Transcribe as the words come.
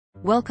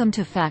Welcome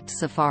to Fact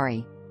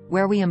Safari,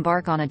 where we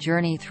embark on a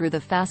journey through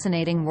the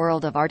fascinating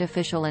world of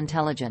artificial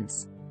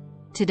intelligence.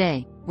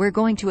 Today, we're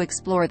going to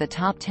explore the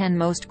top 10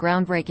 most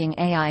groundbreaking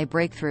AI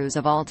breakthroughs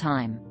of all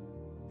time.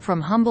 From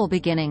humble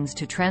beginnings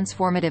to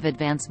transformative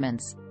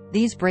advancements,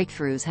 these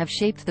breakthroughs have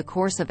shaped the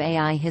course of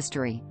AI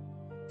history.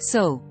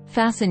 So,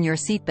 fasten your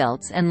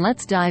seatbelts and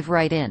let's dive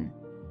right in.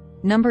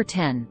 Number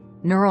 10.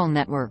 Neural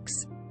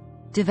networks.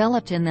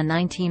 Developed in the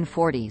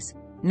 1940s,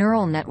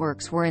 neural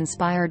networks were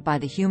inspired by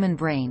the human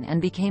brain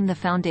and became the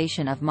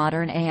foundation of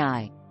modern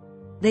AI.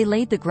 They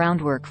laid the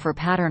groundwork for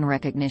pattern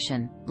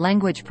recognition,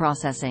 language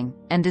processing,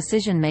 and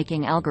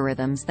decision-making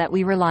algorithms that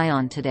we rely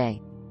on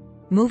today.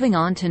 Moving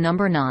on to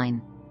number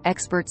 9.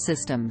 Expert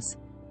systems.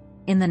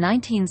 In the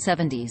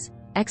 1970s,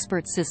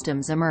 expert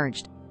systems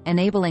emerged,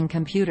 enabling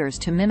computers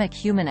to mimic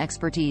human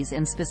expertise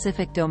in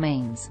specific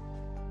domains.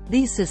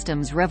 These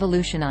systems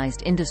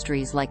revolutionized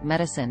industries like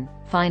medicine,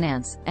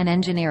 finance, and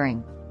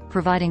engineering,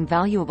 providing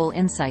valuable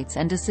insights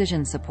and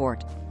decision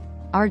support.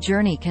 Our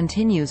journey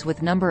continues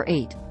with number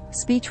 8.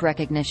 Speech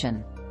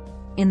recognition.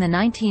 In the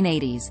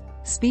 1980s,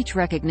 speech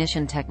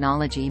recognition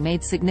technology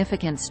made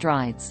significant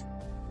strides.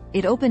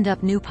 It opened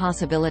up new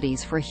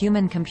possibilities for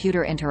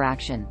human-computer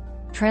interaction,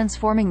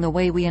 transforming the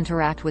way we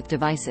interact with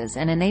devices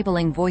and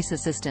enabling voice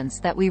assistants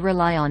that we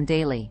rely on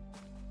daily.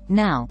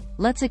 Now,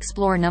 let's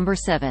explore number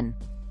 7.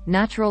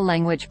 Natural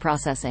language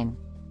processing.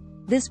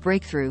 This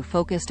breakthrough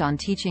focused on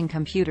teaching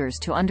computers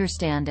to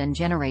understand and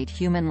generate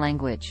human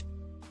language.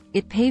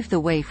 It paved the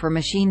way for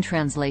machine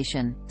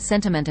translation,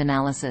 sentiment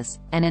analysis,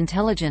 and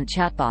intelligent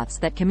chatbots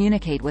that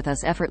communicate with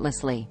us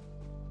effortlessly.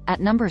 At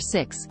number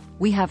 6,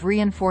 we have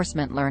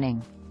reinforcement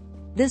learning.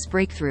 This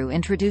breakthrough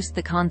introduced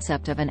the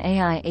concept of an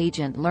AI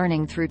agent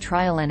learning through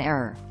trial and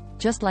error,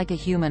 just like a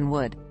human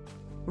would.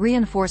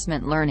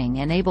 Reinforcement learning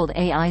enabled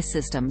AI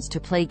systems to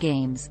play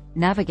games,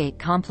 navigate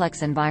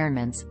complex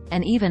environments,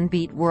 and even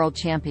beat world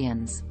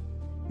champions.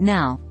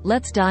 Now,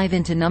 let's dive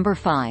into number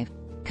 5.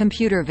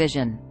 Computer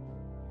vision.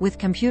 With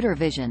computer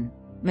vision,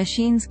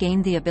 machines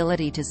gained the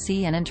ability to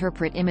see and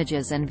interpret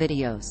images and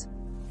videos.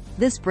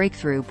 This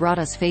breakthrough brought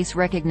us face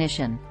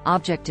recognition,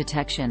 object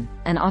detection,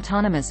 and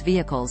autonomous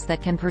vehicles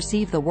that can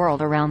perceive the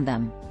world around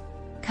them.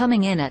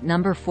 Coming in at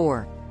number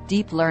 4.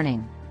 Deep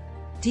learning.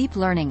 Deep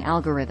learning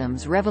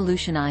algorithms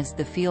revolutionized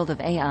the field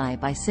of AI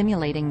by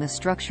simulating the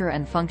structure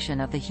and function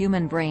of the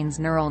human brain's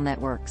neural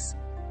networks.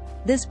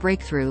 This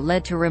breakthrough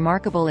led to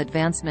remarkable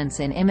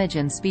advancements in image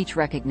and speech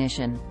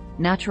recognition,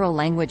 natural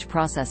language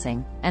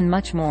processing, and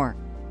much more.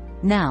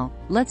 Now,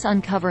 let's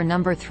uncover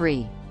number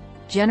 3.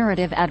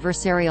 Generative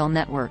adversarial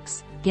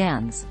networks,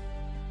 GANs.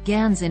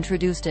 GANs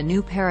introduced a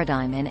new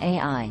paradigm in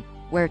AI,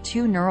 where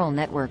two neural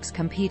networks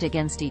compete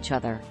against each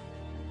other.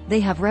 They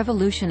have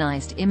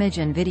revolutionized image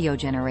and video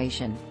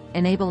generation,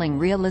 enabling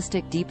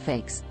realistic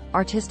deepfakes,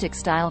 artistic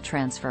style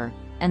transfer,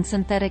 and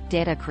synthetic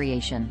data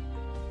creation.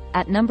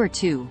 At number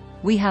 2,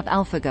 we have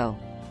AlphaGo.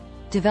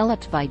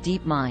 Developed by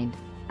DeepMind,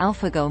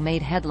 AlphaGo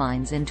made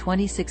headlines in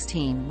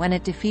 2016 when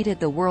it defeated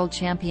the world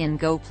champion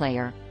Go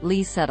player,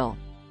 Lee Sedol.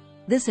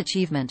 This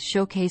achievement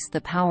showcased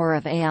the power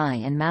of AI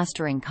in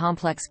mastering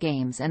complex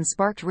games and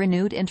sparked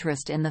renewed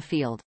interest in the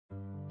field.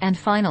 And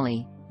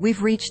finally,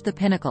 we've reached the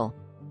pinnacle.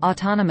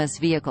 Autonomous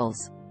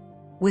vehicles.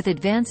 With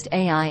advanced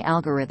AI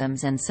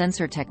algorithms and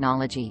sensor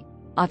technology,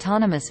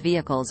 autonomous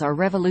vehicles are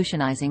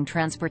revolutionizing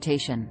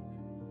transportation.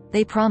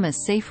 They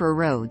promise safer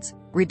roads,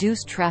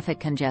 reduced traffic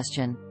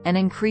congestion, and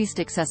increased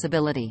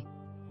accessibility.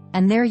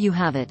 And there you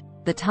have it,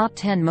 the top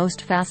 10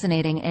 most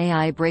fascinating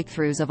AI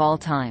breakthroughs of all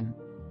time.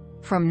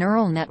 From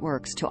neural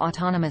networks to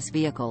autonomous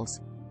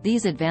vehicles,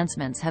 these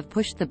advancements have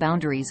pushed the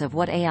boundaries of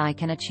what AI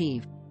can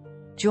achieve.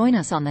 Join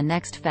us on the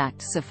next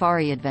Fact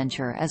Safari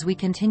adventure as we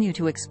continue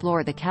to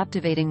explore the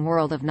captivating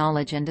world of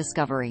knowledge and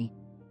discovery.